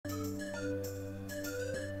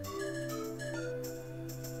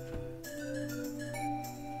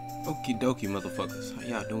Okie dokie, motherfuckers. How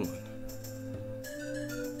y'all doing?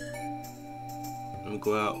 Let me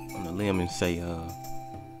go out on a limb and say,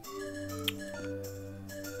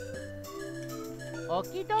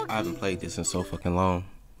 I haven't played this in so fucking long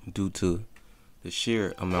due to the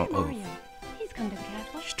sheer amount of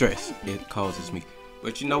stress it causes me.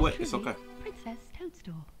 But you know what? It's okay. Princess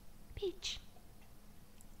Toadstool. Peach.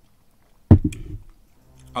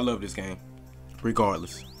 I love this game,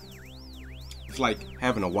 regardless. It's like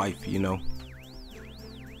having a wife, you know.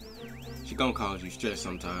 She gonna cause you stress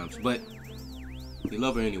sometimes, but you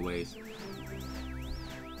love her anyways.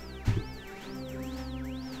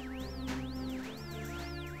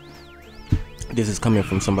 This is coming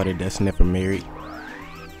from somebody that's never married.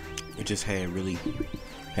 It just had a really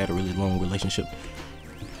long relationship.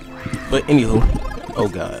 But anywho, oh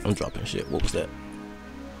god, I'm dropping shit. What was that?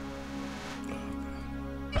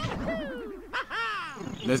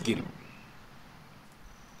 Let's get it.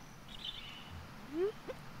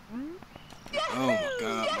 Oh my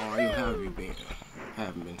god, Mario, how have you been? I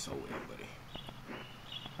haven't been so well, buddy.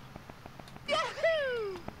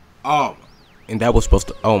 Oh, and that was supposed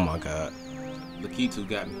to. Oh my god, Lakitu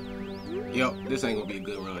got me. Yo, this ain't gonna be a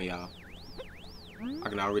good run, y'all. I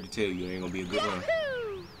can already tell you it ain't gonna be a good run.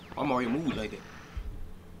 Why Mario move like that?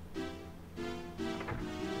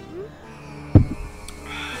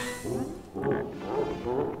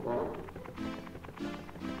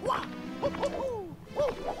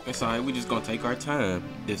 It's alright, we just gonna take our time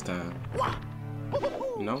this time.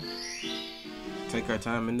 You know? Take our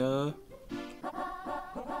time and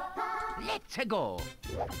let's go.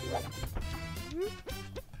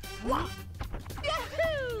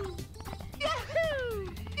 Yahoo!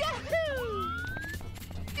 Yahoo! Yahoo!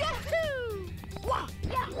 Yahoo!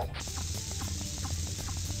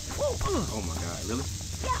 oh my god, really?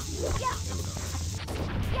 There we go.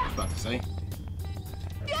 I was about to say.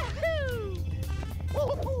 Yahoo!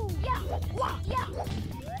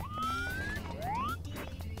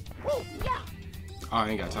 I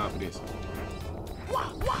ain't got time for this.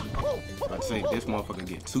 About to say, this motherfucker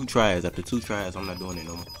get 2 tries. After 2 tries, I'm not doing it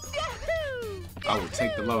no more. I will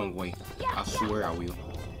take the long way. I swear I will.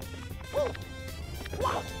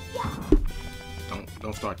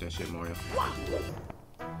 Don't start that shit, Mario.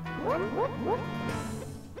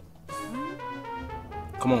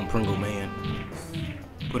 Come on, Pringle man.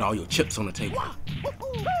 Put all your chips on the table.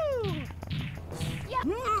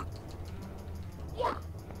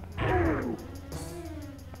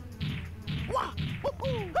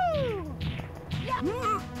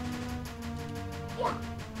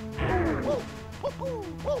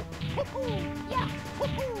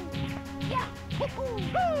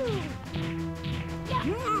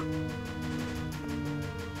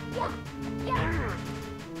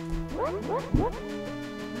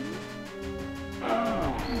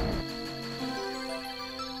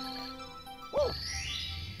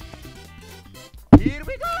 Here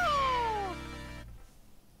we go.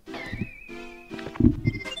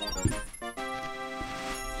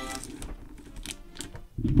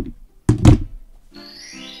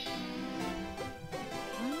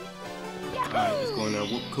 Alright, let's go in there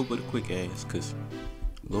and whoop Koopa the quick ass, cause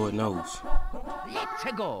Lord knows. Let's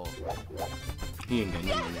go. He ain't got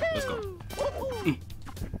nothing on there. Let's go.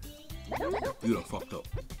 You done fucked up.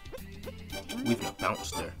 We've not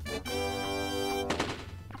bounced there.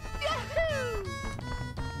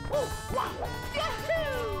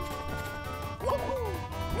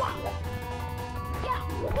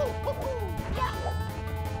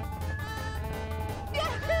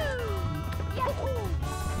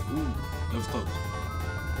 Ooh, that was close.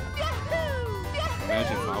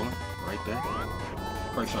 Imagine falling right there.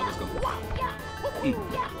 First shot, let's go.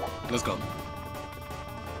 Let's go.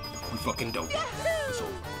 We fucking dope. It's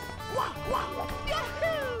over.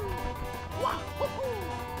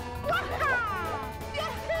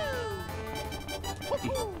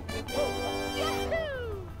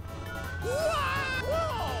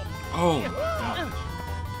 Oh my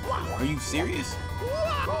god. Are you serious?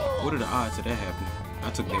 What are the odds of that happening? I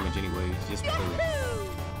took damage anyways, just because.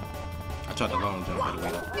 I tried the long jump by the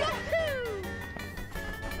way though.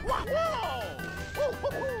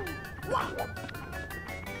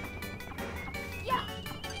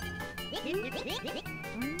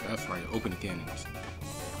 That's right, open the cannons.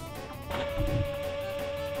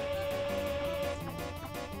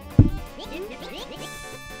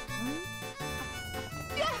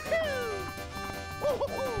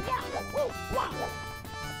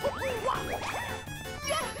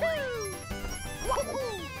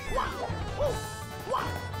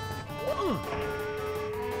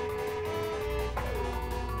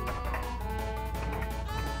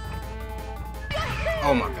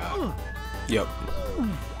 Oh my god. Yep.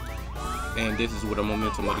 And this is where the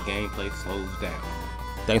momentum of the gameplay slows down.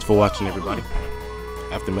 Thanks for watching, everybody.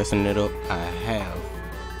 After messing it up, I have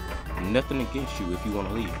nothing against you if you want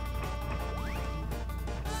to leave.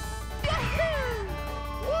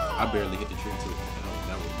 I barely hit the tree too.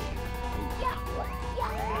 That was bad.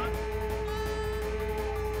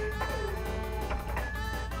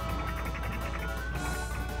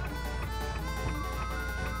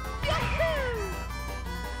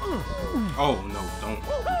 Oh no, don't.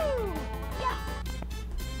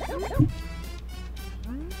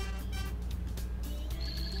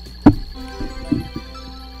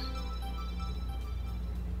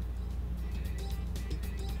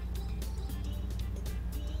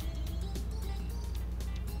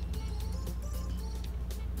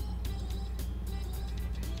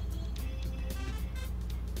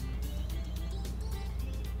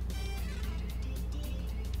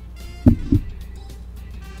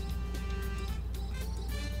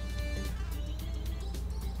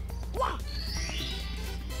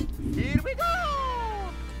 Here we go!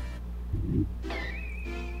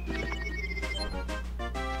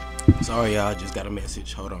 Sorry, y'all. I just got a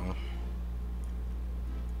message. Hold on.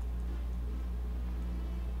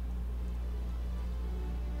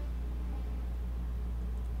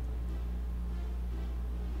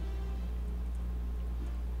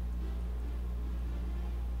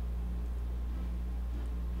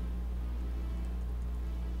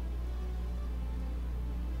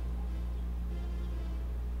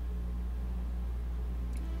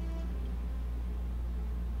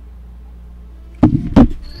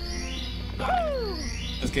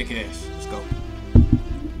 Let's kick ass. Let's go.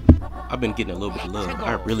 I've been getting a little bit of love.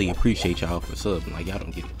 I really appreciate y'all for subbing. Like, y'all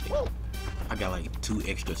don't get it. Like, I got like 2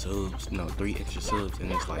 extra subs. No, 3 extra subs.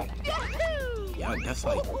 And it's like, yeah, that's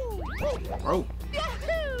like, bro.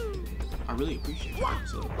 I really appreciate y'all.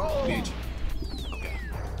 So, bitch. Okay.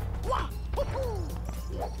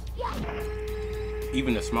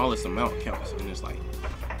 Even the smallest amount counts. And it's like,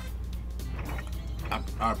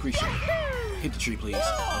 I appreciate it. Hit the tree, please.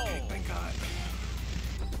 Okay, thank God.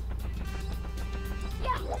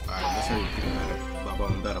 Alright, let's hurry up and get out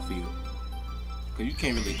of the battlefield. Cause you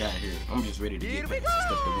can't really die here. I'm just ready to get past the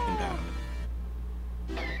stuff that we can die on.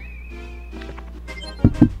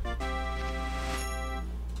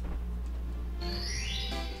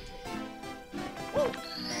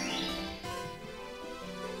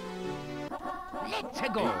 Let's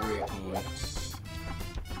go! Damn, red coins.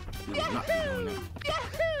 We will not be doing that.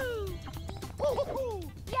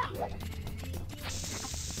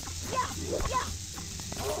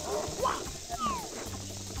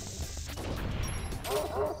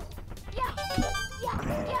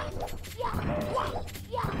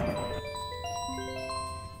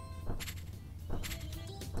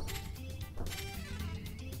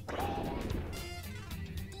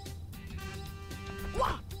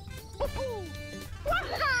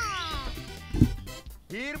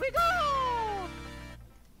 Here we go!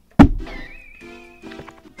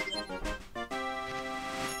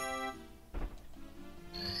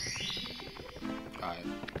 Alright.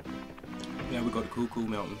 Now we go to Cuckoo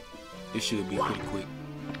Mountain. This should be pretty quick.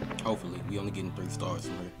 Hopefully. We only getting 3 stars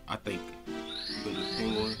from here. I think we're gonna get the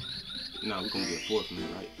penguin. No, we're gonna get 4 from here,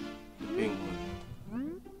 right? The penguin.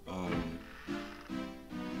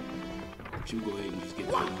 Should we go ahead and just get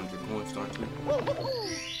the 100 coin star too?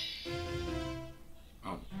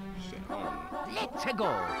 Oh, shit. I don't know. Let's go!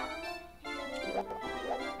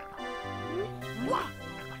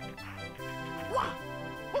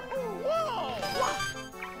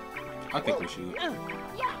 I think we should. We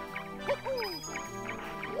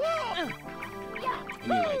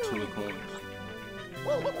need like 20 coins.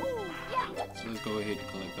 So let's go ahead and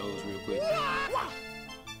collect those real quick.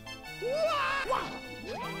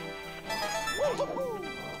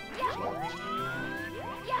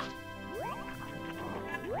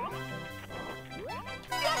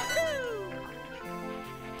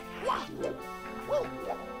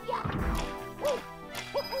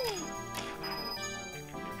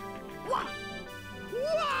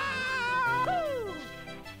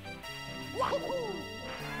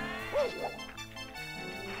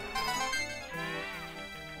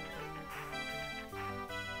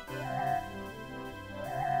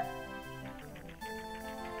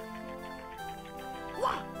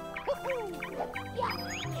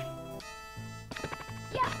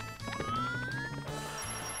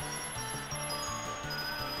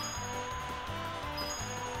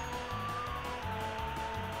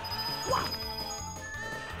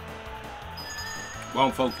 Well,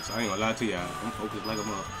 I'm focused. I ain't gonna lie to y'all. I'm focused like a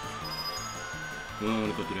mother. We don't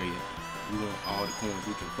wanna go through there yet. We want all the coins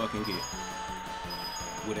we can fucking get.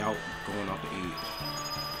 without going off the edge.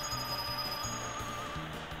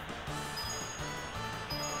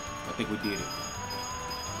 I think we did it.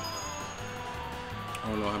 I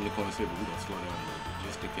don't know how many coins here, but we're gonna slow down a little bit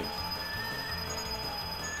just in case.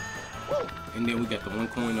 And then we got the 1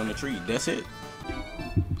 coin on the tree. That's it.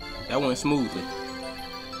 That went smoothly.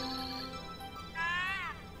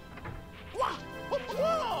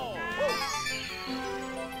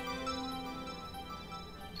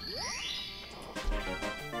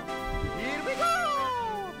 Here we go.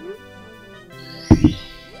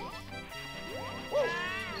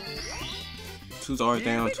 2 stars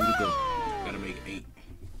down, 2 to go. Gotta make 8.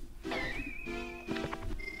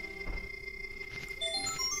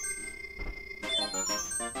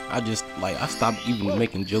 I stopped even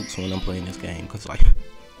making jokes when I'm playing this game, cause like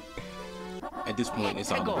at this point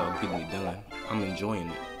it's all about getting it done. I'm enjoying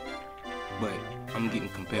it, but I'm getting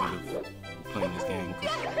competitive playing this game.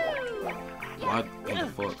 Cause why in the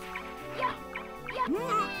fuck?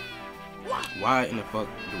 Why in the fuck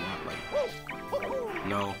do I like?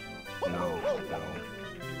 No.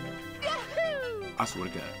 I swear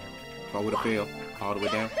to God, if I would have failed all the way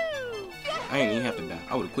down, I ain't even have to die.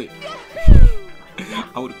 I would have quit.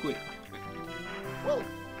 I would have quit.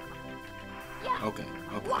 Okay.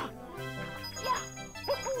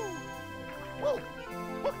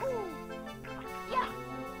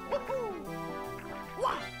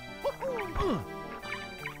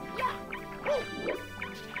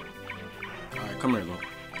 Alright, come here, Lord.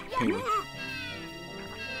 Penguin.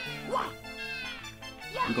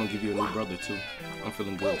 We're gonna give you a new brother too. I'm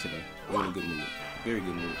feeling good today. I'm in a good mood. Very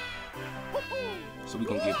good mood. So we're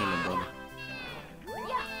gonna give him a brother.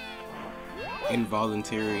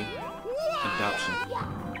 Involuntary adoption.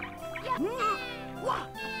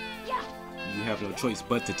 You have no choice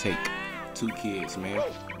but to take 2 kids, man.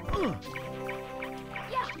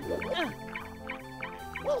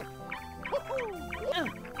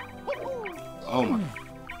 Oh my.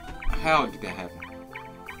 How did that happen?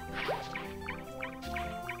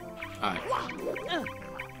 Alright.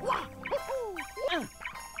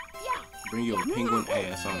 Bring your penguin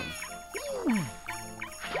ass on.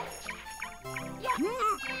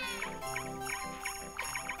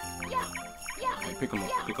 Alright, pick him up.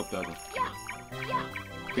 Pick up the other.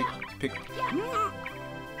 Pick.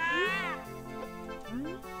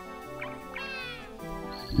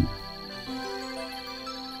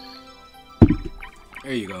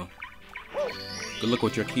 There you go. Good luck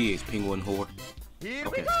with your kids, penguin whore.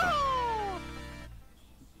 Okay, stop.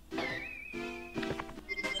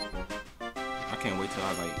 I can't wait till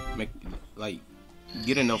I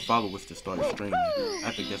get enough followers to start streaming.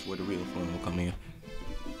 I think that's where the real fun will come in.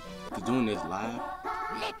 Cause doing this live,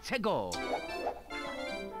 Let's go.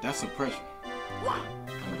 that's some pressure. Oh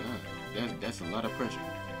my God, that's a lot of pressure.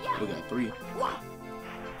 We got 3.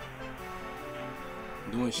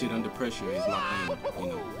 Doing shit under pressure is my thing, you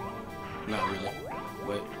know. Not really,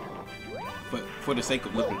 but for the sake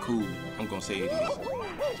of looking cool, I'm gonna say it is.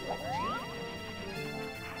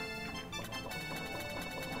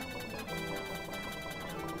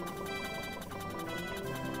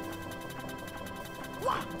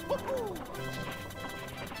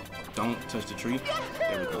 Don't touch the tree.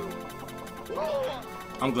 There we go.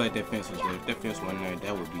 I'm glad that fence was there. If that fence wasn't there,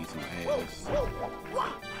 that would be some ass.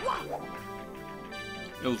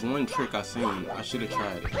 There was one trick I seen. I should have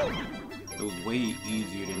tried it. It was way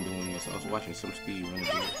easier than doing this. I was watching some speedrunners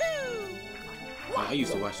do it. I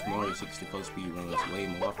used to watch Mario 64 speedrunners way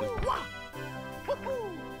more often.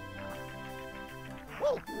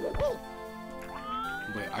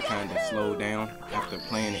 But I kind of slowed down after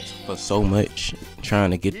playing it for so much,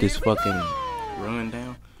 trying to get this fucking run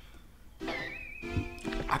down.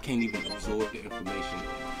 I can't even absorb the information.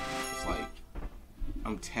 It's like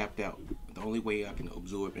I'm tapped out. The only way I can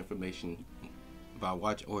absorb information by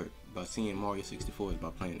seeing Mario 64 is by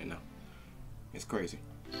playing it now. It's crazy.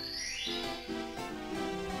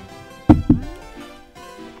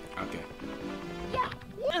 Okay.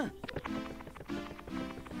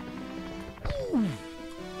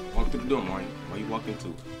 Walk through the door, Mario. Why you walk into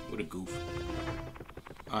it? What a goof.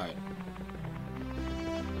 Alright.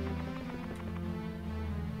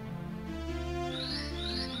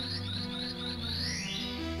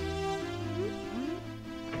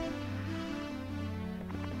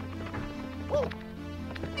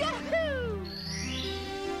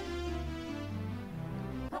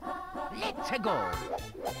 Let's go.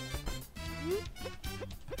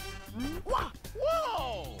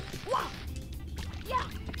 Whoa! Yeah!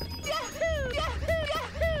 Yahoo! Yahoo!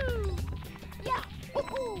 Yahoo! Yeah!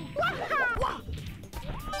 Woohoo! Waha!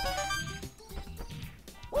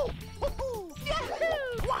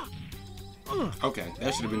 Yahoo! Okay,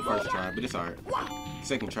 that should have been first try, but it's alright.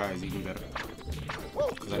 Second try is even better.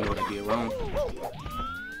 Because I know what I did wrong.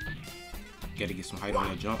 Gotta get some height on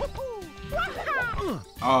that jump.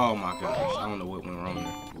 Oh my gosh, I don't know what went wrong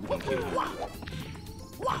there. We're gonna kill him.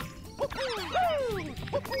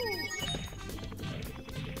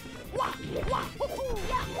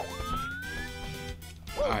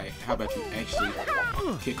 Alright, how about you actually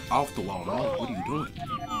kick off the wall, man? What are you doing?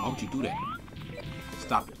 Why would you do that?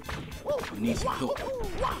 Stop it. We need some help.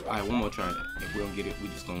 Alright, one more try that. If we don't get it, we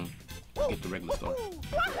just gonna get the regular start.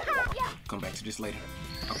 Come back to this later.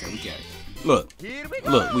 Okay, we got it. Look,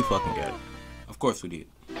 look, we fucking got it. Of course we did.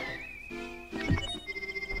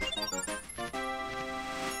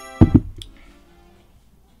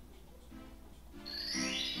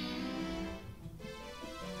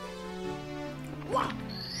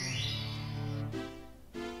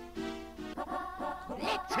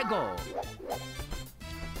 Let's go.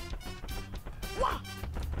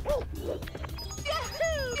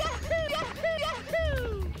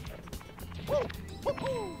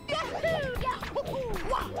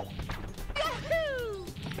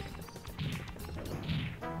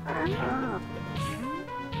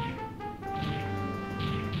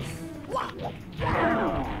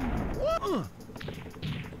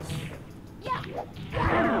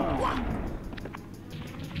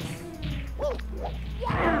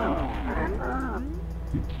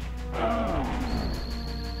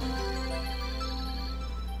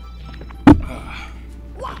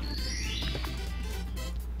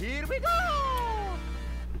 Here we go.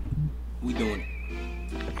 We doing it.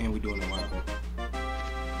 And we doing it well.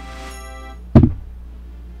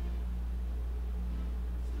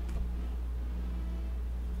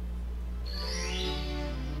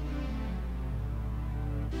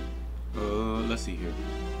 Let's see here.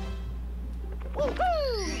 Let's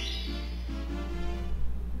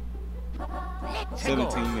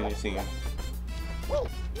 17 minutes in.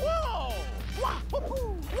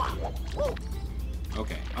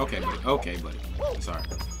 Okay, okay, buddy. Okay, buddy. Sorry.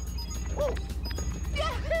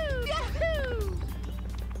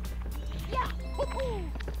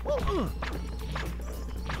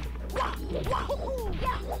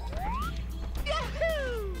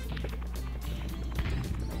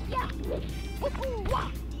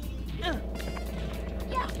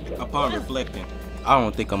 Upon reflecting, I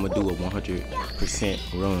don't think I'm gonna do a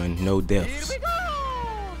 100% run, no deaths.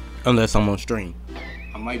 Unless I'm on stream.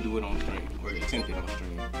 I might do it on stream, or attempt it on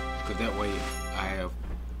stream. Because that way I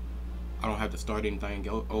don't have to start anything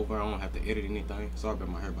over, I don't have to edit anything. Sorry about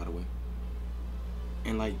my hair, by the way.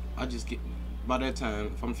 And like, I just get, by that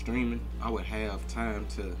time, if I'm streaming, I would have time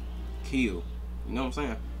to kill. You know what I'm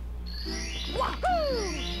saying?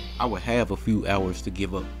 I would have a few hours to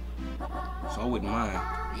give up. So I wouldn't mind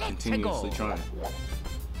continuously trying.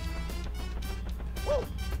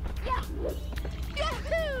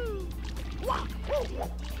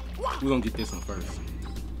 We're gonna get this one first.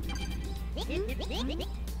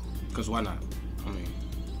 Cause why not? I mean,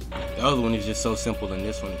 the other one is just so simple, and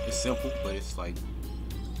this one is simple, but it's like.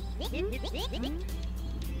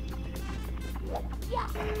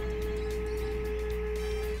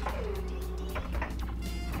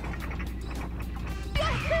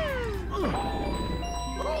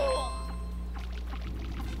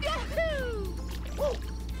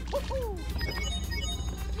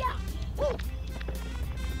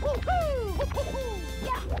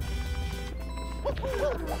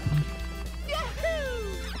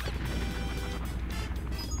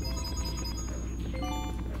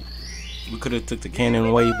 We could have took the cannon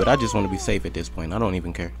away, but I just want to be safe at this point. I don't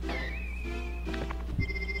even care.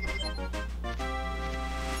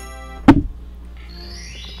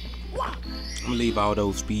 I'm gonna leave all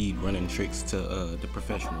those speed running tricks to the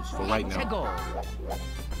professionals for right now.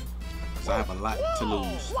 Cause I have a lot to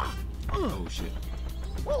lose. Oh shit.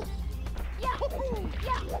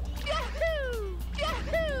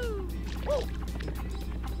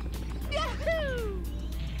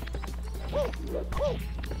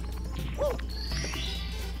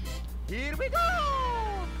 Here we go.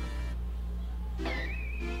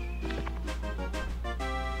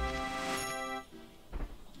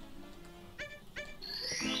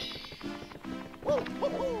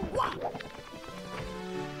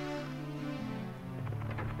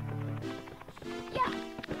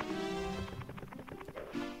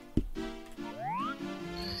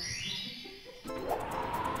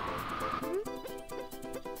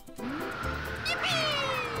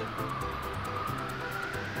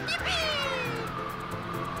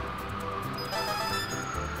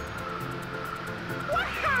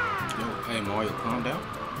 Hey Mario, calm down.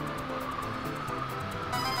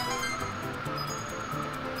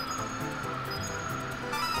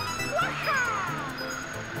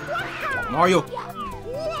 Mario!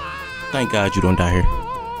 Thank God you don't die here.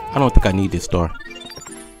 I don't think I need this star.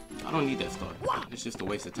 I don't need that star. It's just a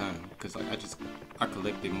waste of time. Because like, I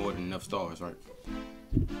collected more than enough stars, right?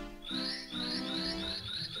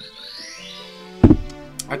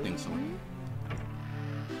 I think so.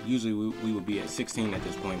 Usually we would be at 16 at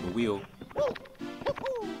this point, but we'll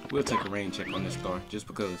take a rain check on this star just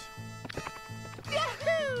because.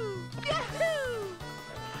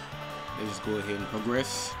 Let's just go ahead and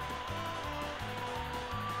progress.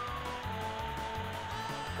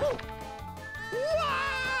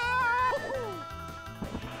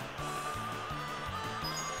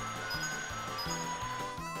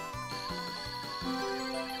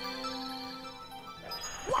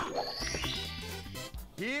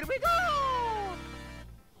 Here we go!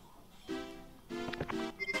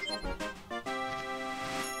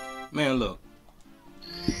 Man, look.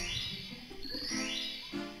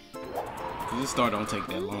 This star don't take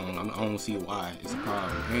that long. I don't see why it's a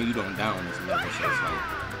problem. And you don't die on this level, so it's like,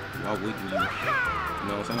 why wouldn't you? You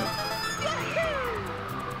know what I'm saying?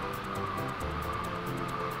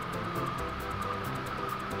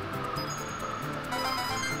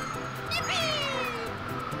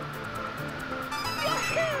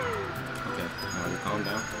 Okay, Mario, calm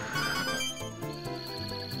down.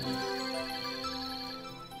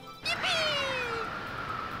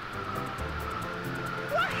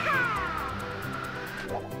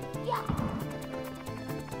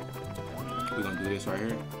 We're gonna do this right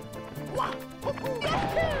here.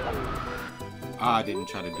 I didn't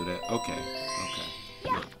try to do that. Okay.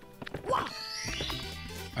 Look.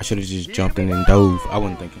 I should have just jumped in and dove. I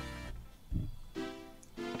wasn't thinking.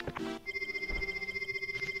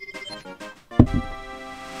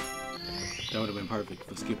 That would have been perfect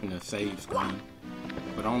for skipping the save screen.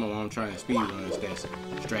 But I don't know why I'm trying to speed run that's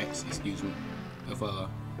strats, excuse me. If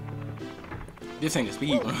this ain't a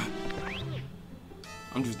speed run.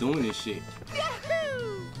 I'm just doing this shit.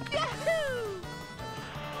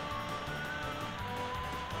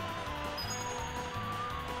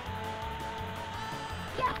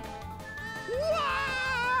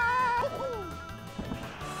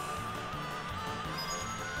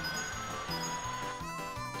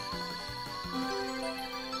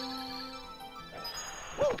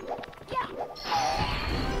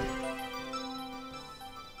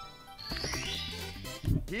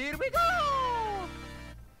 Here we go!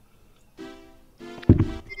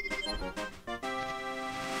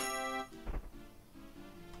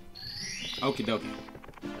 Okie dokie.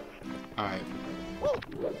 Alright.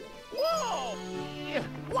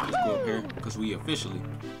 Let's go up here because we officially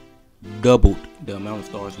doubled the amount of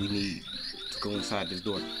stars we need to go inside this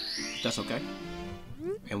door. That's okay.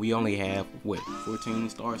 And we only have, what, 14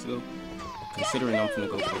 stars to go? Considering I'm gonna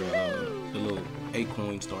go for the little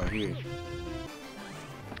acorn star here.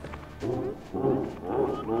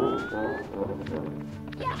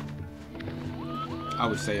 I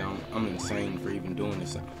would say I'm insane for even doing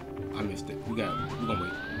this. I missed it. We're gonna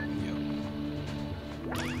wait. Yeah.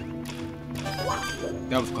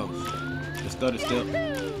 That was close. The stutter step.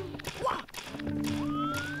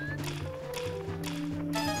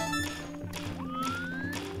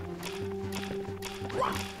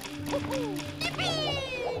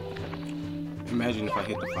 Imagine if I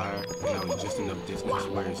hit the fire and I was just enough distance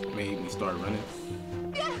where it made me start running.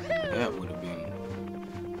 That would have been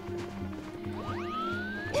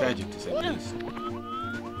tragic to say the least.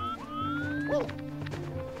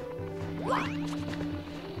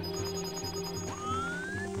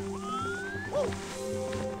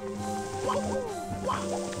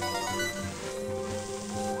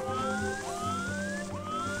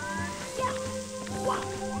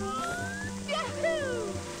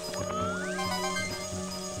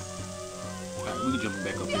 Alright, we can jump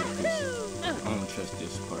back up here because I don't trust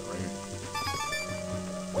this part right here.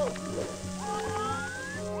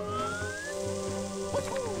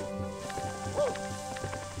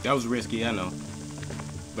 That was risky, I know.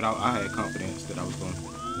 But I had confidence that I was going to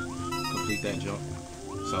complete that jump.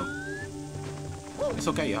 So, it's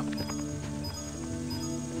okay, y'all.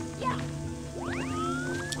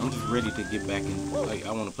 I'm just ready to get back in. Like,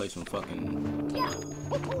 I want to play some fucking...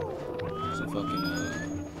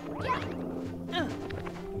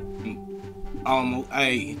 Almost.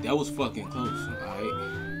 Hey, that was fucking close, alright?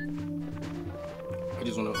 I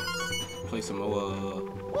just want to play some more,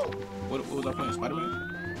 what was I playing? Spider-Man?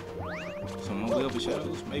 Some more Web of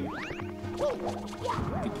Shadows, maybe? Get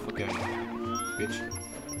the fuck out of here, bitch.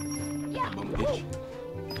 Bum bitch.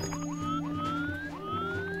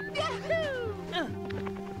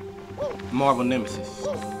 Marvel Nemesis.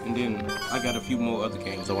 And then I got a few more other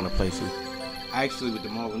games I want to play too. Actually, with the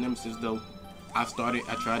Marvel Nemesis though, I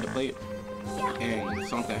tried to play it, and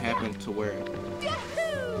something happened to where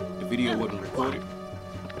the video wasn't recorded.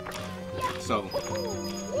 So,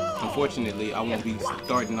 unfortunately, I won't be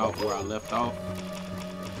starting off where I left off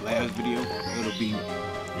last video. It'll be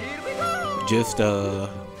just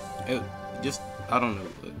I don't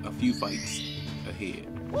know, a few fights ahead,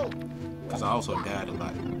 because I also died a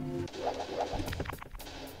lot.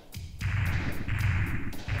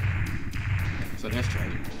 So that's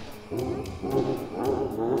training.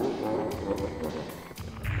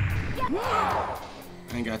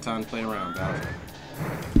 I ain't got time to play around, guys.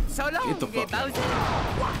 So long, Get the fuck out.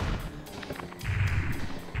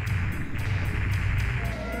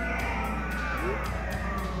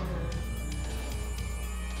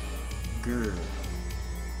 Girl.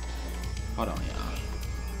 Hold on, y'all.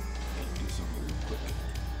 Gotta do something real quick.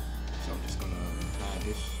 So I'm just gonna hide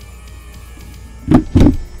this.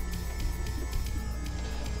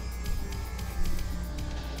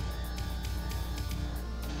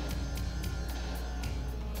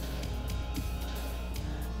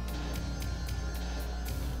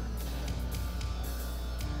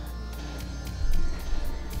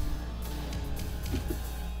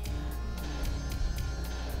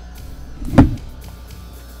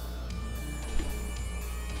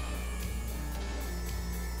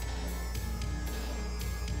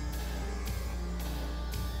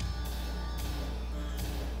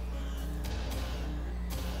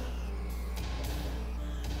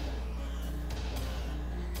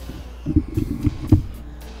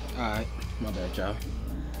 Alright, my bad, y'all.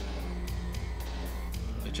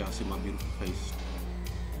 Let y'all see my beautiful face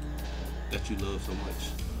that you love so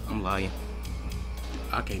much. I'm lying.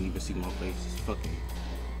 I can't even see my face. It's fucking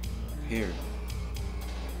hair.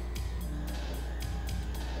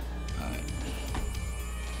 Alright.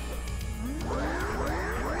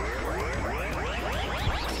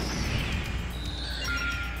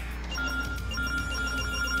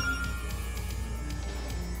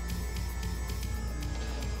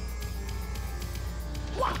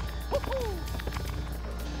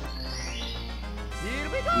 Here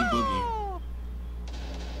we go. We boogie.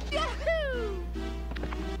 Yahoo!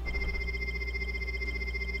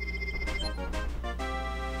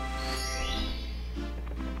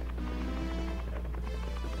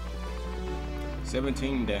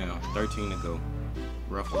 17 down, 13 to go.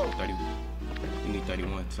 Roughly 30. You need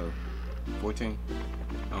 31, so 14.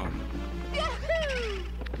 Yahoo!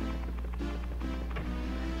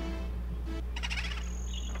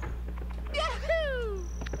 Yahoo!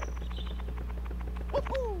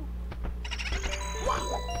 Woohoo!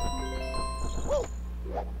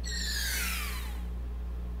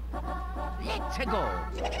 Let's go.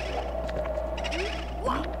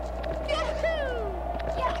 Yahoo!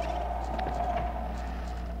 Yeah.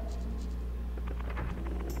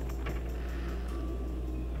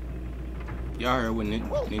 Y'all heard what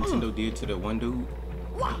Nintendo did to the one dude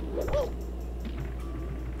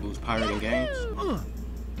who was pirating games?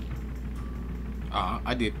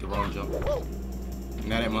 I did the wrong jump.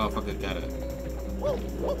 Now that motherfucker gotta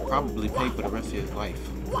probably pay for the rest of his life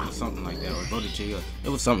or something like that, or go to jail. It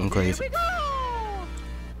was something crazy.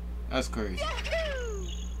 That's crazy.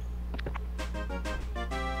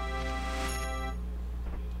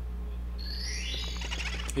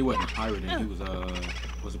 He wasn't pirating. He was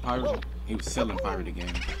a pirate. He was selling pirated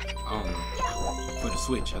games. I don't know, for the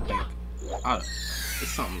Switch, I think.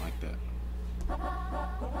 It's something like that.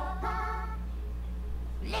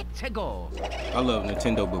 Let's go. I love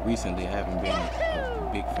Nintendo, but recently I haven't been a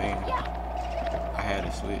big fan. I had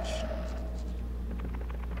a Switch,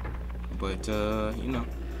 but you know,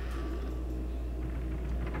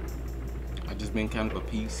 I just been kind of a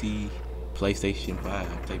PC, PlayStation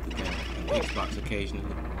 5 type of guy, and Xbox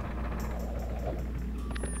occasionally.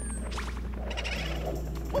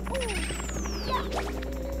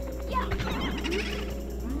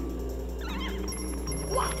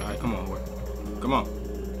 Alright, come on, work. Come on.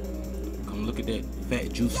 Come look at that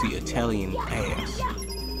fat, juicy Italian ass.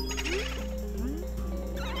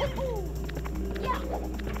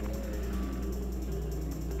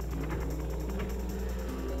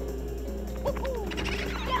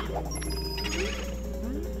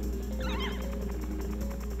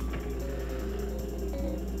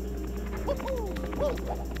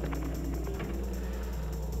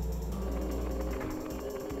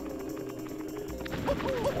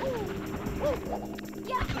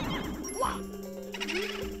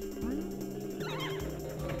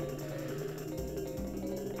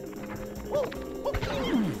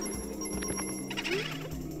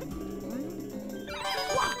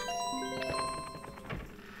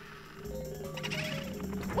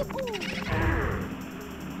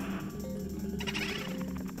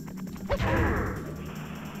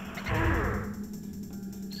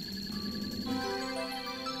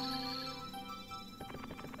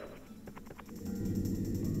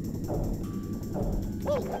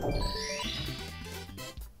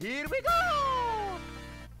 Here we go!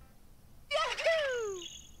 Yahoo!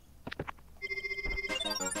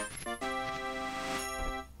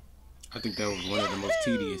 I think that was one of the most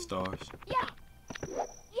tedious stars.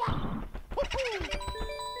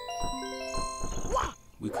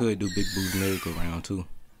 We could do Big Boo's merry-go-round too.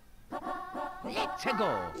 Let's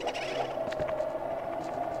go!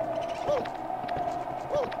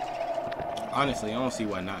 Honestly, I don't see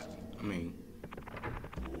why not. I mean,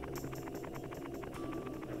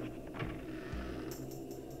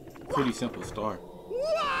 pretty simple star.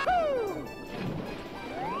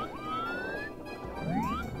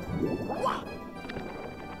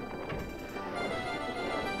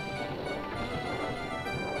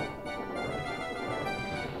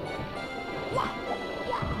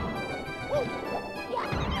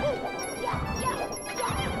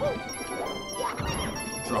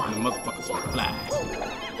 Dropping the motherfuckers like flies.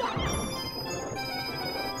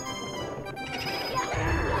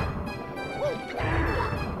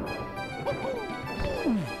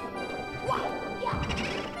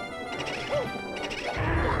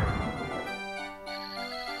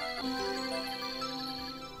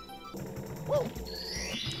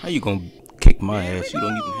 How you gonna kick my ass? You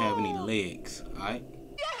don't even have any legs, alright?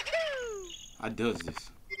 I does this.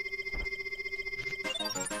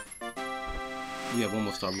 We have one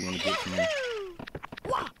more star we want to get from here.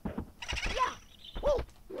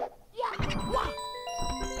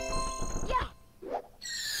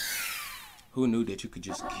 Who knew that you could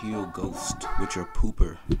just kill ghosts with your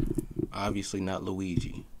pooper? Obviously not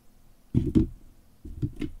Luigi.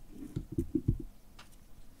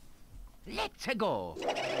 Let's go!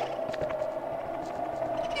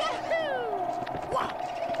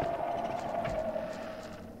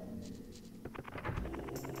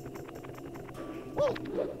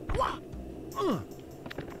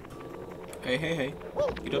 Hey, hey, hey.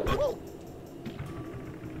 Get up there.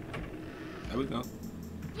 There we go.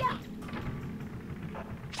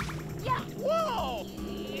 Whoa!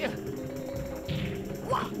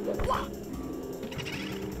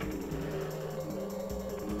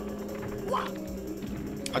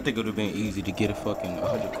 I think it would have been easy to get a fucking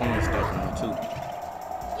 100 coin star from her too.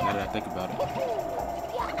 Now that I think about it.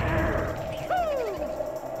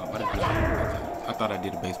 Oh, what did I do? Okay. I thought I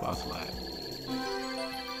did a baseball slide.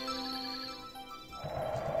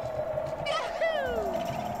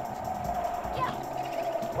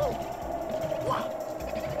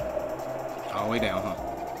 All the way down, huh?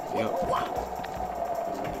 Yep.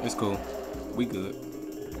 It's cool. We good.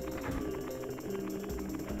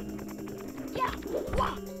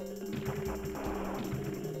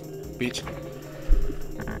 Bitch.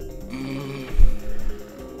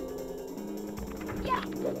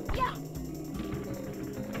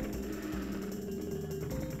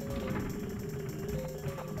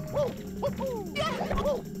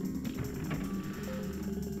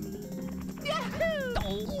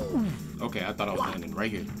 Okay, I thought I was landing right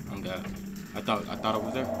here. I'm God. I thought I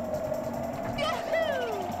was there.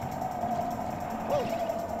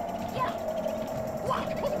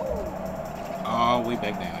 All the way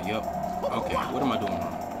back down. Yep. Okay, what am I doing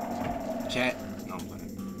wrong? Chat? No, I'm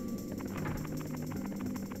playing.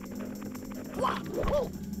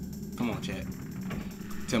 Come on, chat.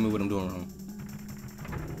 Tell me what I'm doing wrong.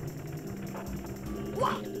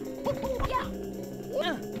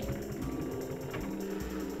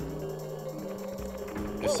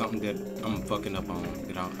 It's something that I'm fucking up on.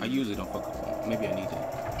 That I usually don't fuck up on. Maybe I need to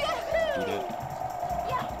do that.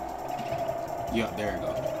 Yeah, there we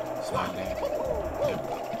go. Slide down. There we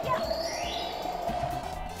go.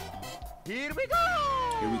 Here we go!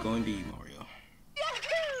 Here we go indeed, Mario.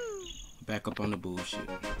 Back up on the bullshit.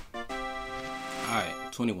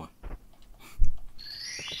 Alright, 21.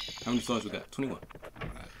 How many stars we got? 21.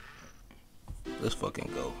 Alright. Let's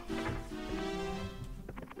fucking go.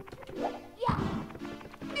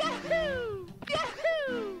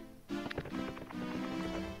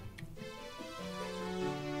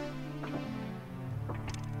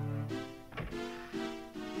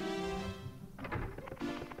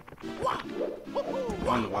 I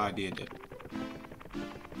don't know why I did that.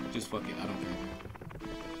 Just fuck it, I don't care.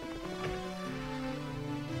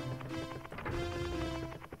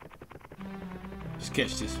 Just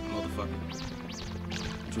catch this motherfucker.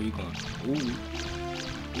 Which way you going? Ooh.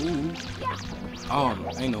 Ooh. Oh,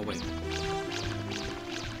 ain't no way.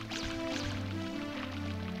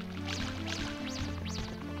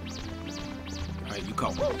 Alright, you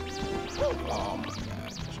caught me. Oh my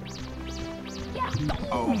gosh.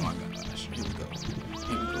 Oh my gosh. Here we go.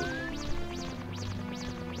 Here we go.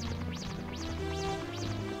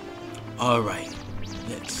 Alright.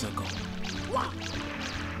 Let's go.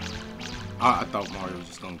 I thought Mario was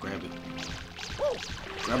just gonna grab it.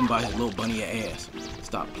 Grab him by his little bunny ass.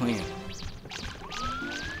 Stop playing.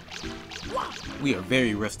 We are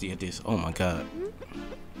very rusty at this. Oh my god.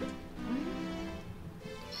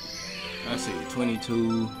 I say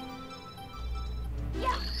 22.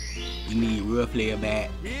 We need roughly about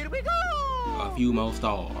Here we go. a few more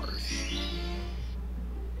stars.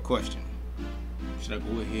 Question. Should I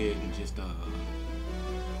go ahead and just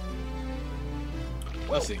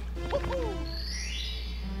let's see.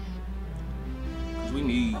 Cause we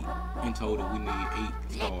need, in total, we need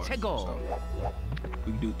 8 stars. Let's go. So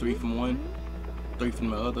we can do 3 from one, 3 from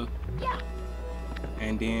the other,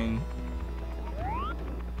 and then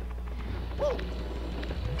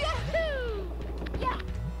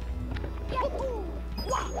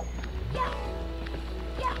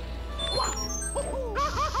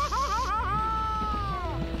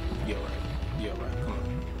yeah right, come on.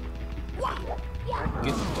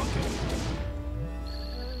 Get the fuck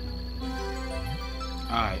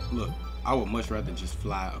out. Alright, look, I would much rather just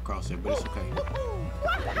fly across there, but it's okay.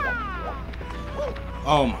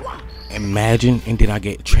 Oh my. Imagine, and then I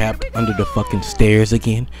get trapped under the fucking stairs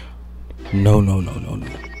again. No. Oh my gosh,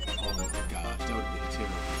 that would have been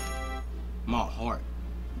terrible. My heart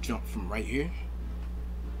jumped from right here,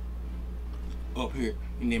 up here,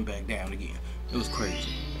 and then back down again. It was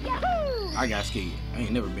crazy. I got scared. I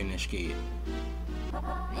ain't never been that scared.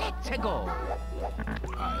 Let's go.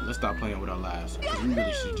 Alright, let's stop playing with our lives. Cause we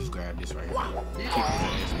really should just grab this right here. Kick his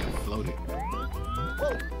ass and then float it.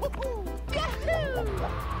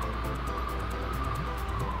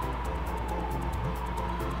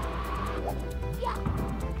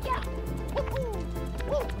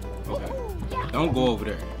 Okay. Don't go over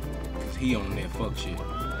there. Cause he on that fuck shit.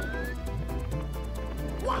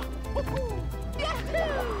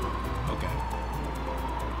 Okay.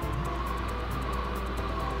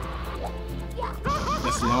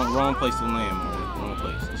 That's the wrong place to land, man. Wrong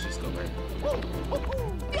place. Let's just go back.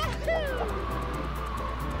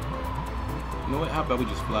 You know what? How about we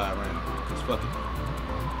just fly around? Cause fuck it.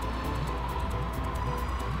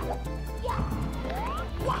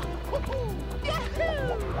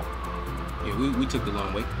 Yeah, we took the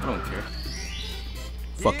long way. I don't care.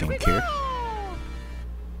 Fucking care.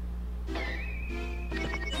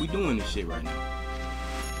 We doing this shit right now.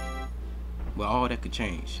 But all that could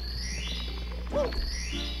change.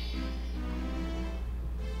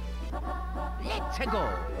 Let's go.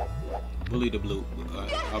 Bully the blue. I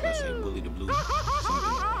was about to say bully the blue. Something.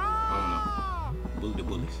 I don't know. Bully the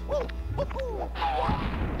bullies.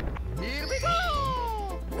 Here we go.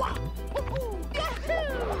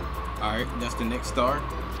 Alright, that's the next star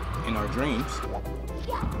in our dreams.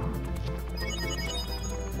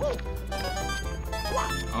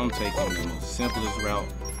 I'm taking the most simplest route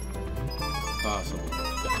possible.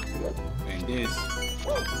 And this,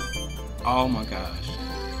 oh my gosh.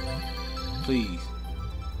 Please.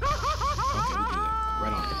 Okay, we good.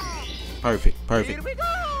 Right on. Perfect. Here we go.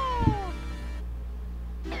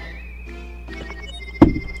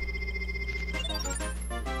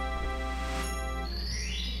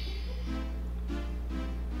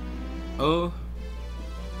 Oh.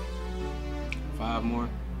 5 more.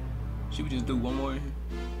 Should we just do 1 more?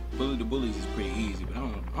 Bully the bullies is pretty easy, but I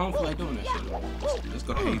don't feel like doing that shit. Let's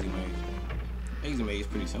go to Hazy Maze. Hazy Maze is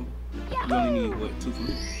pretty simple. You only need what, 2 from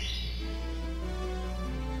it?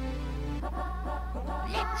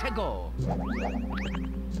 Let's go.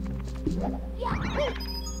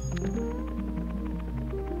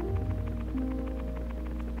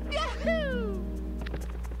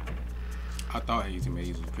 I thought Hazy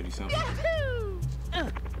Maze was pretty simple.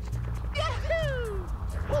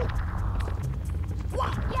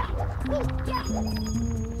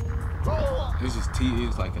 This is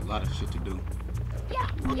it's like a lot of shit to do.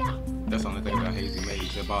 That's the only thing about Hazy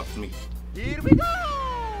Maze that bothers me. Here we go.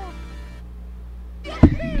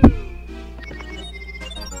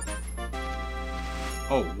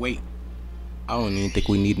 Oh wait, I don't even think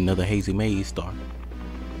we need another Hazy Maze star.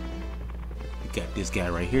 We got this guy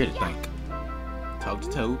right here to thank. Talk to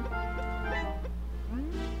Toad.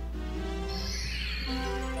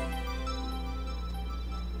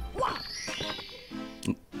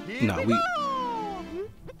 Nah, we're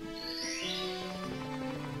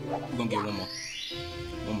gonna get 1 more.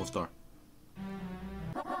 1 more star.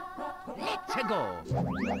 Let's go.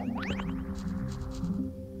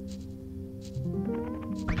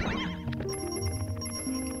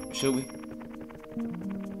 Should we?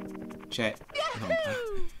 Chat. No,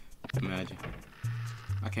 imagine.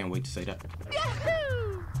 I can't wait to say that.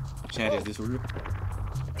 Chat, is this real?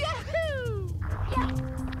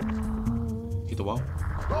 Hit the wall.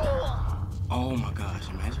 Oh my gosh,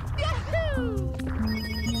 imagine.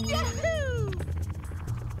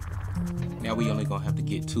 Now we only gonna have to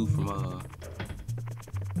get 2 from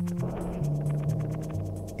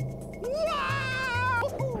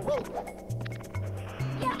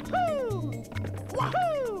Yahoo!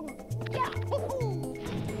 Wahoo! Yahoo!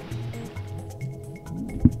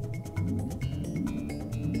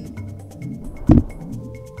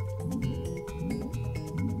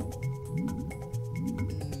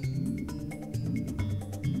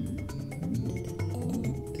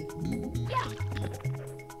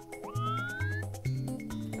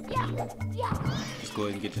 Just go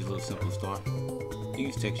ahead and get this little simple star.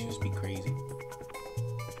 These textures be crazy.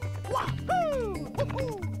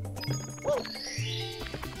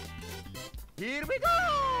 Here we go!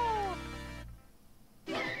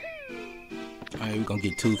 Alright, we're gonna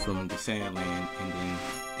get 2 from the sand land, and then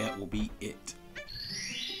that will be it.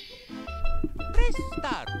 Press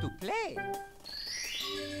start to play.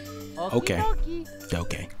 Okay. Okie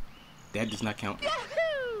Okay. That does not count.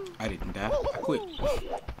 I didn't die. I quit. What?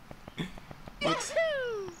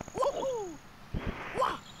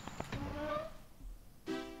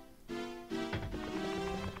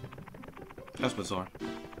 That's bizarre.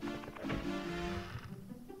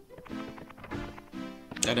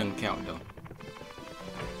 That doesn't count though.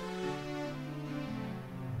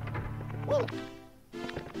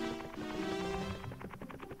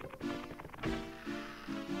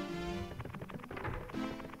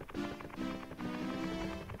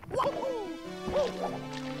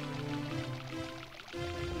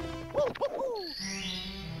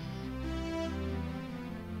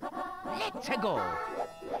 Let's go!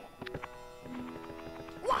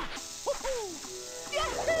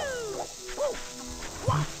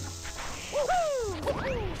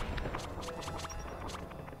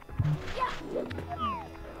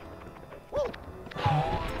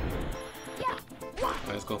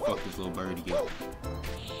 Let's go fuck this little bird again.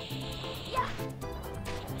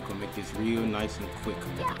 Gonna make this real nice and quick.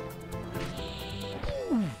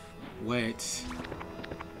 What?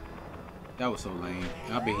 That was so lame.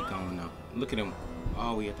 I bet he gone now. Look at him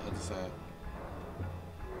all the way at the other side.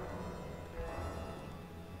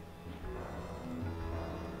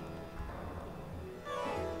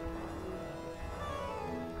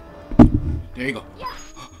 There you go.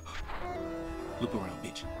 Loop around,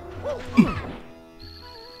 bitch.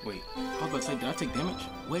 Wait, I was about to say, did I take damage?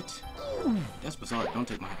 What? That's bizarre. Don't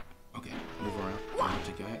take my hat. Okay, move around. Don't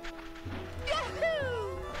take your hat.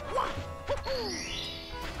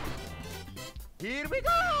 Here we go!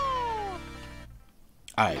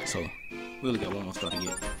 Alright, so we only got 1 more star to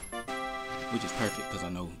get, which is perfect because I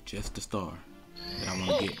know just the star that I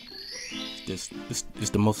want to get. It's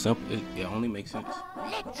the most simple. It only makes sense.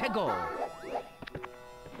 Let's go!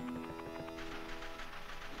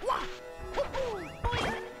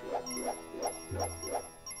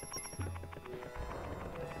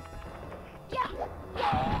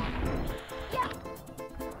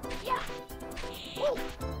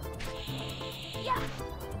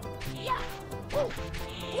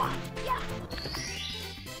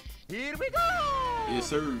 Here we go! Yes,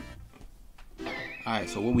 sir. Alright,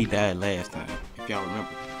 so when we died last time, if y'all remember,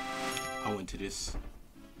 I went to this.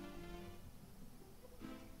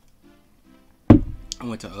 I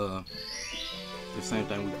went to the same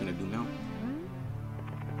thing we're gonna do now.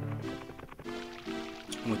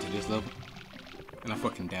 I went to this level, and I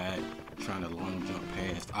fucking died trying to long jump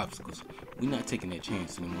past obstacles. We're not taking that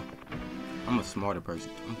chance anymore. I'm a smarter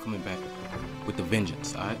person. I'm coming back with the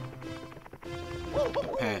vengeance, alright?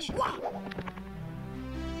 The passion.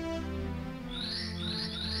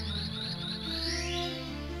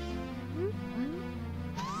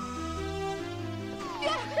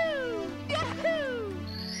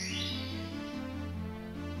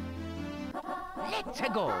 Let's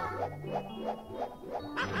go!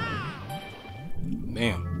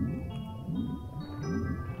 Damn.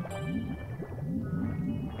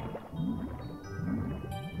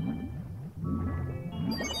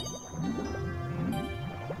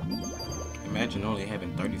 Imagine only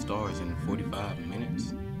having 30 stars in 45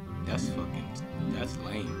 minutes. That's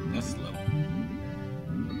lame. That's slow.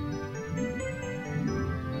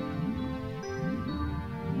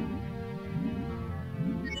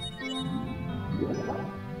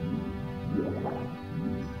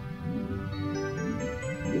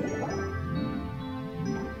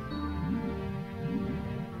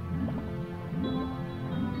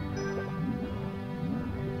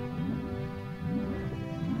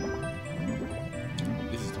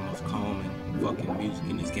 This is the most calming fucking music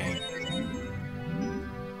in this game.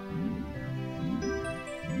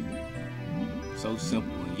 So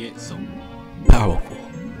simple and yet so powerful.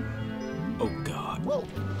 Oh God.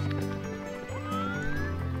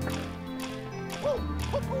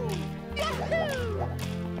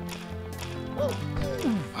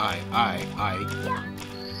 Alright.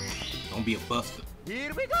 Don't be a buster.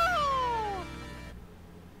 Here we go!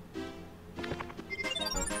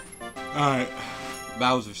 Alright.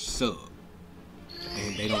 Bowser sub.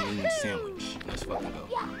 And they don't need a sandwich. Let's fucking go.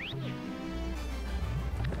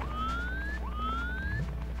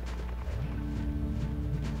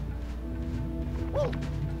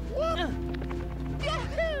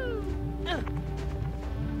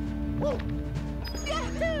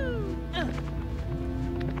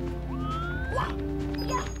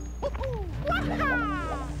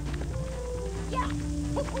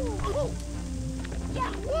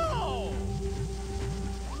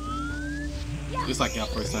 Just like y'all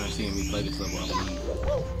first time seeing me play this level, I believe.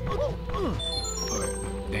 Alright,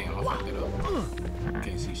 damn, I fucked it up.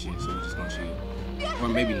 Can't see shit, so we're just gonna shield. Or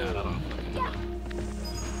maybe not, I don't fucking know.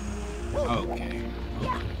 Okay.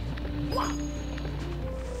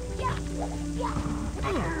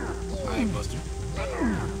 Alright, Buster.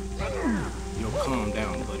 Yo, calm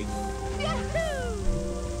down, buddy.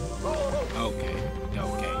 Okay.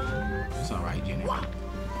 It's alright, Jenny.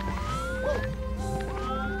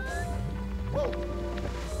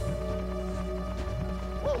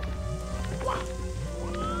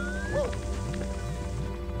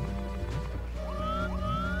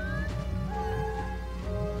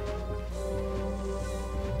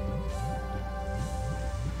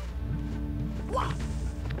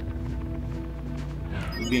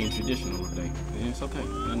 We're being traditional today. Yeah, it's okay.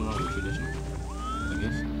 Nothing wrong with traditional, I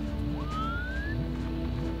guess.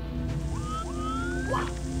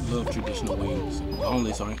 Love traditional wings.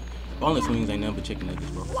 Boneless wings ain't nothing but chicken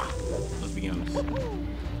nuggets, bro. Let's be honest.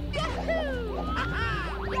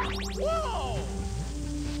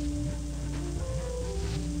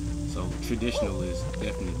 So traditional is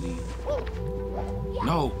definitely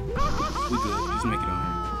no. We good. Just make it on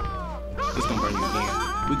here. It's gonna burn you again.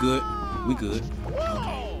 We good.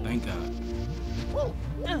 Okay. Thank God.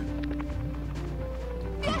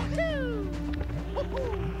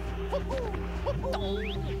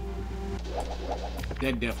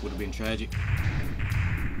 That death would have been tragic.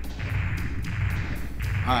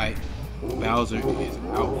 Alright. Bowser is out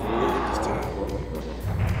for blood this time.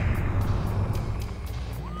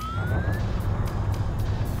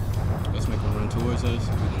 Let's make him run towards us.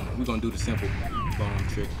 We're gonna do the simple bomb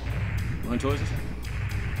trick. Run towards us.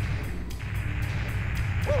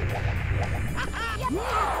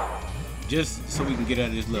 Just so we can get out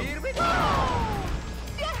of this level.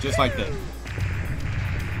 Just like that.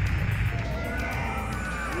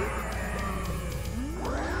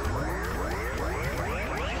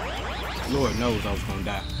 Lord knows I was gonna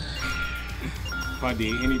die. If I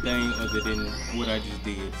did anything other than what I just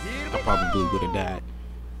did, I probably would have died.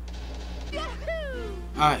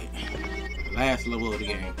 Alright, last level of the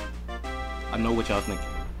game. I know what y'all thinking.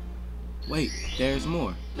 Wait, there's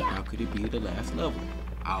more. How could it be the last level?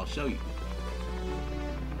 I'll show you.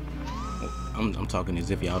 I'm talking as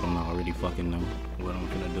if y'all don't already fucking know what I'm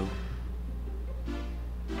gonna do.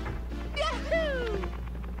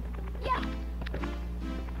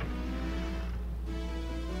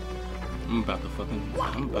 I'm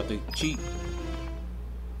about to cheat.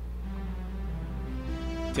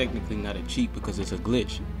 Technically not a cheat because it's a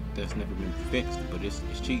glitch that's never been fixed, but it's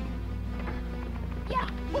cheating.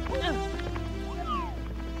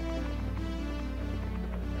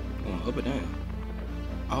 Going up or down?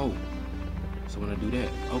 Oh, so when I do that,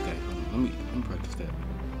 okay, let me practice that.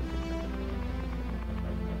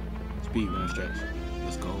 Speed run stretch.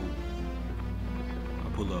 Let's go. I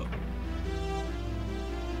pull up.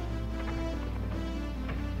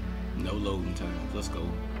 No loading times. Let's go.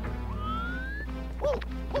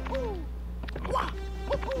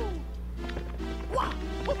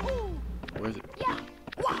 Where is it?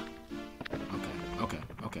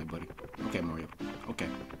 Okay, buddy. Okay, Mario. Okay.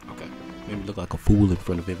 Made me look like a fool in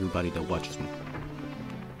front of everybody that watches me.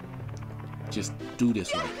 Just do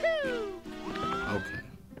this right. Okay.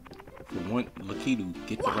 For one, Lakitu,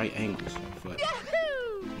 get the right angles. But I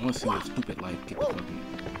want to see your stupid life get the fucking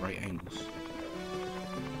right angles.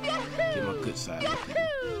 Get my good side.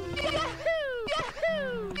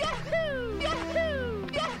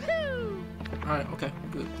 Alright, okay,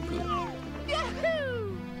 good.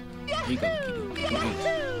 Here you go, Lakitu.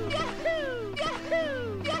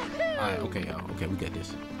 Alright, okay, y'all. Okay, we got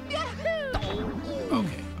this.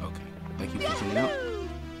 Okay. Thank you for zooming out.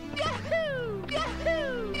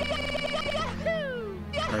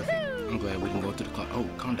 Perfect. I'm glad we can go to the clock. Oh,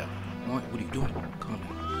 calm down. What are you doing? Calm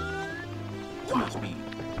down. Too much speed.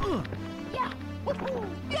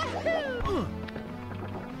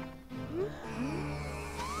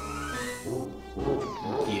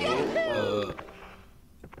 Yeah.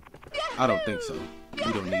 I don't think so.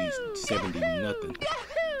 We don't need 70 nothing.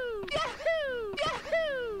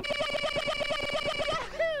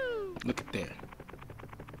 Look at that.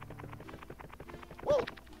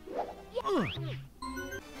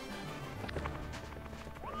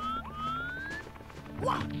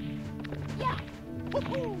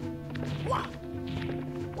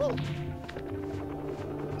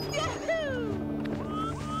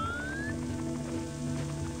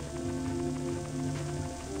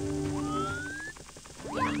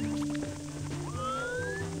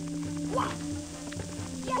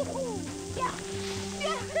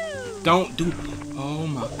 Don't do. Oh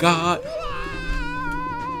my God.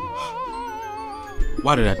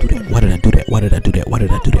 Why did I do that? Why did I do that? Why did I do that? Why did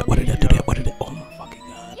I do that? Why did I do that? Why did I? Oh my fucking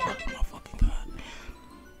God. Oh my fucking God.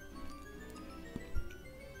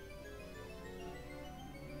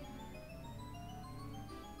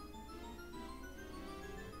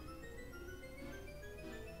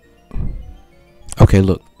 Okay,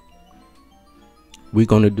 look. We're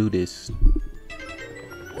gonna do this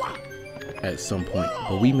at some point,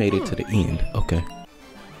 but we made it to the end. Okay,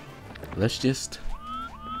 let's just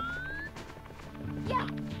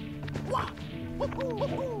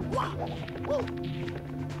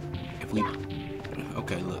if we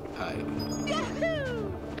okay, look, I don't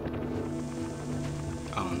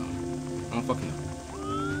know. I don't fucking know.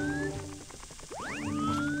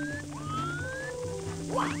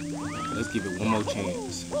 Let's give it one more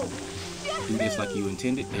chance. Do this like you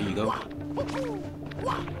intended. There you go.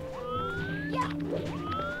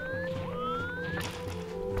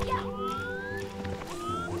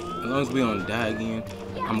 As long as we don't die again,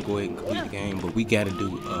 I'm gonna go ahead and complete the game. But we gotta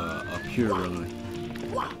do a pure run,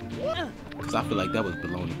 cause I feel like that was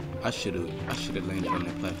baloney. I should have landed on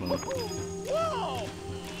that platform.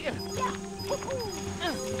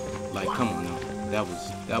 Like, come on now, that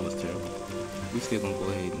was terrible. We still gonna go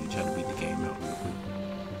ahead and try to beat the game out real quick.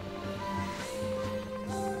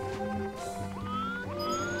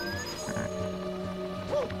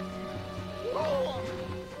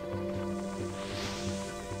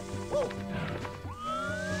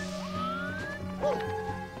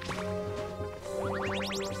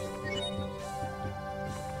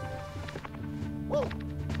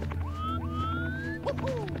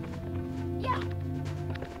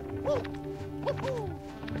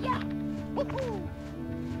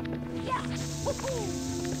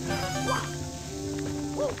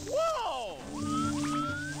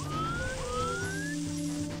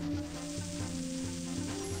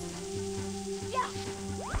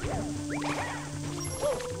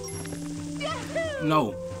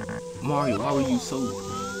 No, Mario, why were you so...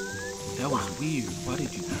 That was weird. Why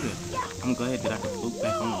did you do that? I'm glad that I could float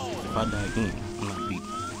back on. If I die again, I'm not beat.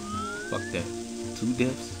 Fuck that. 2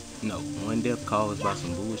 deaths? No, 1 death caused by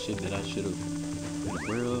some bullshit that I should have been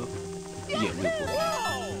aware of. Yeah, we'll go.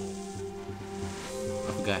 I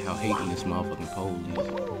forgot how hating this motherfucking pole is.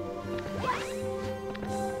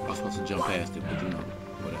 I was supposed to jump past it, but you know,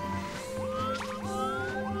 whatever.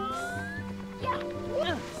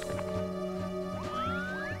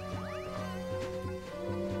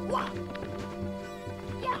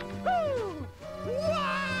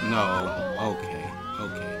 No, okay,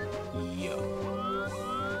 yo.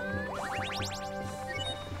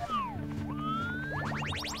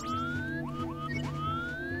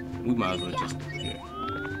 We might as well just, yeah,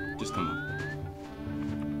 just come on.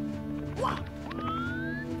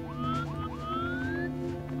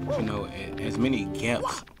 You know, as many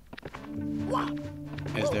gaps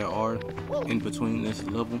as there are in between this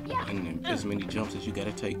level and as many jumps as you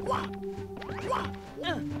gotta take,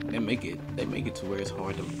 they make it to where it's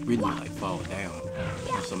hard to really like fall down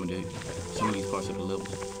on some of these parts of the levels.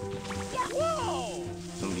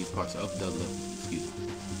 Some of these parts of the level, excuse me.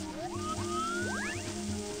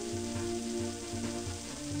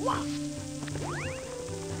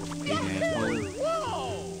 Hating ass pole.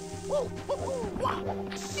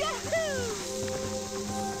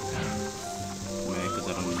 Man, cause I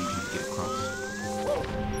don't need you to get across.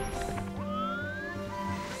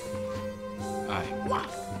 Alright.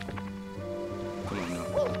 Come on now.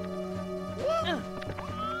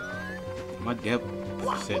 My depth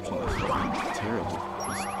perception is fucking terrible.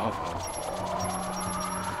 It's awful.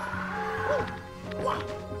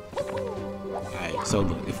 Alright, so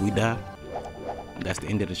look, if we die, that's the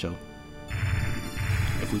end of the show.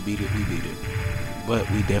 If we beat it, we beat it. But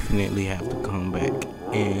we definitely have to come back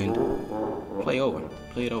and play it over,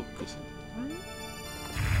 cause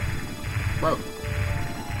bro,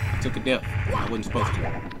 I took a death. I wasn't supposed to,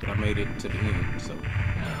 but I made it to the end, so.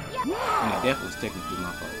 And the death was technically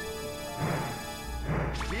my fault.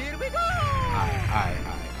 Here we go! Alright.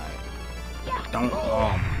 Don't,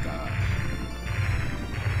 oh my gosh.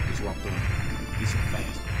 just walked through him. He's so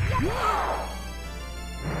fast.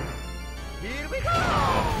 Here we go!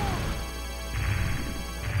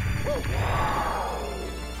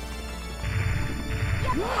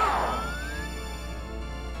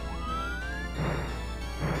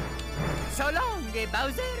 So long,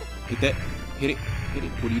 Bowser. Hit that. Hit it. Hit it.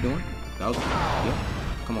 What are you doing? Bowser? Yep.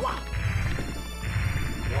 Come on.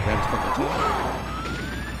 Grab his fucking tail.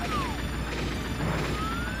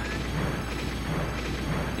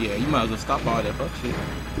 Yeah, you might as well stop all that fuck shit.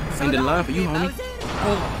 End the line for you, homie.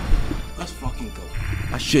 Oh, let's fucking go.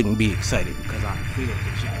 I shouldn't be excited because I failed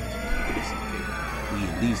the challenge. But it's okay. We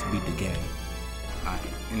at least beat the game. Alright,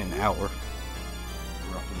 in an hour.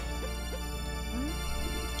 Roughly.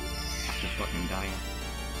 After fucking dying.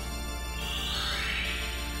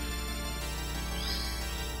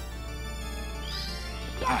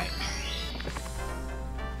 Alright.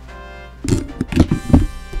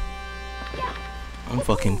 I'm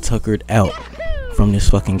fucking tuckered out from this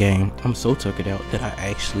fucking game. I'm so tuckered out that I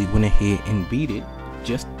actually went ahead and beat it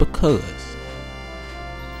just because.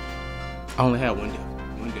 I only had one death.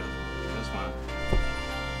 That's fine.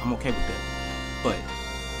 I'm okay with that. But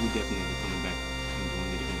we definitely coming back and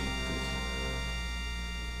doing it again because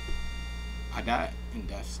I died and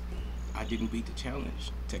I didn't beat the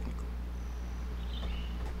challenge technically.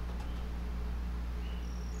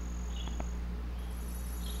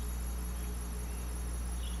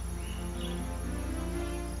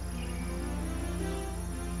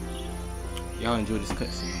 Y'all enjoy this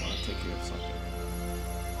cutscene while I take care of something.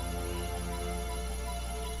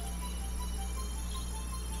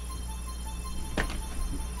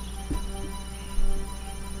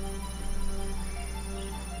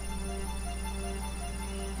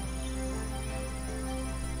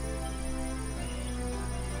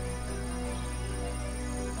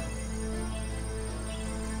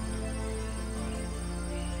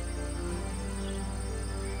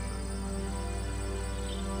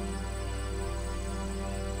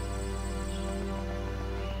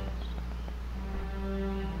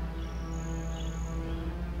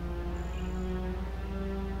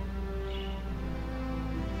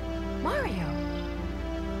 Mario!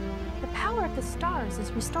 The power of the stars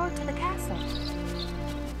is restored to the castle.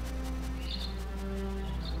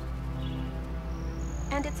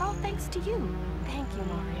 And it's all thanks to you. Thank you,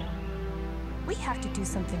 Mario. We have to do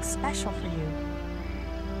something special for you.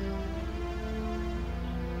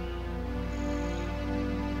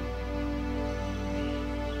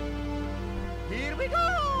 Here we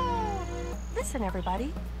go! Listen,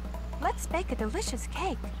 everybody. Let's bake a delicious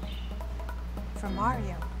cake for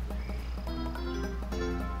Mario.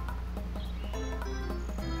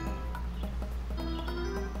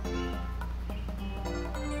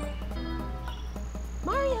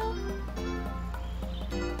 Mario!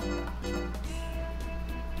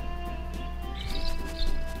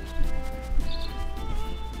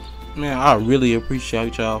 Man, I really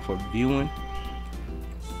appreciate y'all for viewing.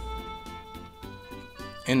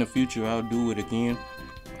 In the future, I'll do it again.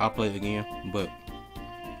 I'll play it again, but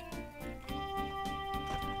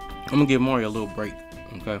I'm gonna give Mario a little break,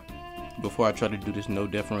 okay? Before I try to do this no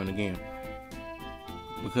death run again.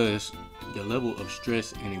 Because the level of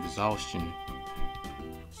stress and exhaustion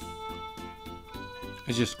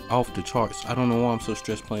is just off the charts. I don't know why I'm so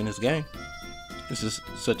stressed playing this game. This is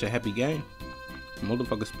such a happy game.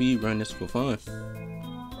 Motherfucker speed run this for fun.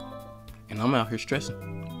 And I'm out here stressing.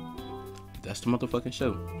 That's the motherfucking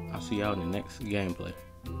show. I'll see y'all in the next gameplay.